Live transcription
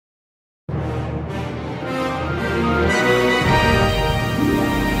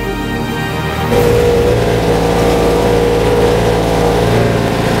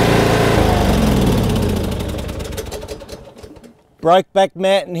Brokeback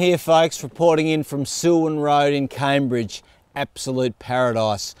Manton here, folks, reporting in from Cilwen Road in Cambridge. Absolute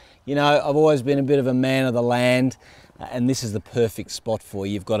paradise. You know, I've always been a bit of a man of the land, and this is the perfect spot for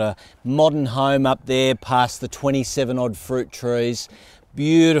you. You've got a modern home up there past the 27 odd fruit trees,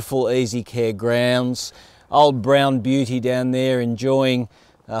 beautiful easy care grounds, old brown beauty down there enjoying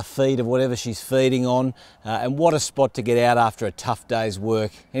a feed of whatever she's feeding on, and what a spot to get out after a tough day's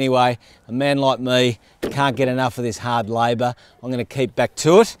work. Anyway, a man like me can't get enough of this hard labour. I'm going to keep back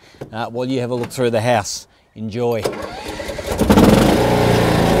to it while you have a look through the house. Enjoy.